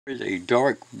There's a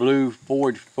dark blue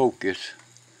Ford Focus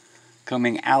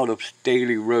coming out of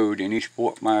Staley Road in East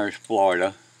Fort Myers,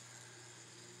 Florida.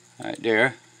 Right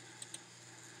there.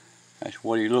 That's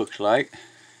what he looks like.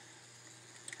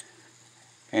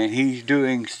 And he's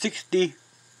doing 60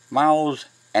 miles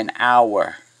an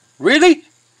hour. Really?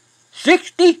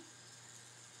 60?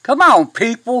 Come on,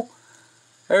 people.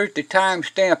 There's the time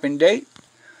stamping date.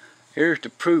 Here's the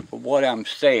proof of what I'm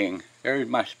saying. There's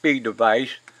my speed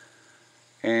device.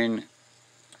 And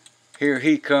here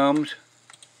he comes.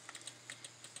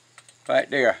 Right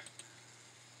there.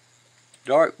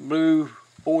 Dark blue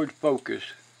Ford Focus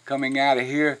coming out of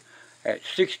here at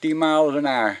 60 miles an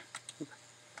hour.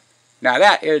 Now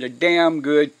that is a damn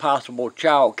good possible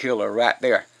child killer right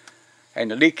there.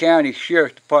 And the Lee County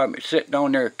Sheriff's Department sitting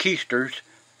on their keisters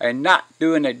and not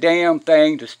doing a damn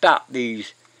thing to stop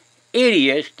these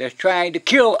idiots that's trying to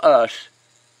kill us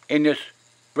in this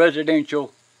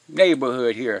residential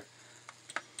neighborhood here.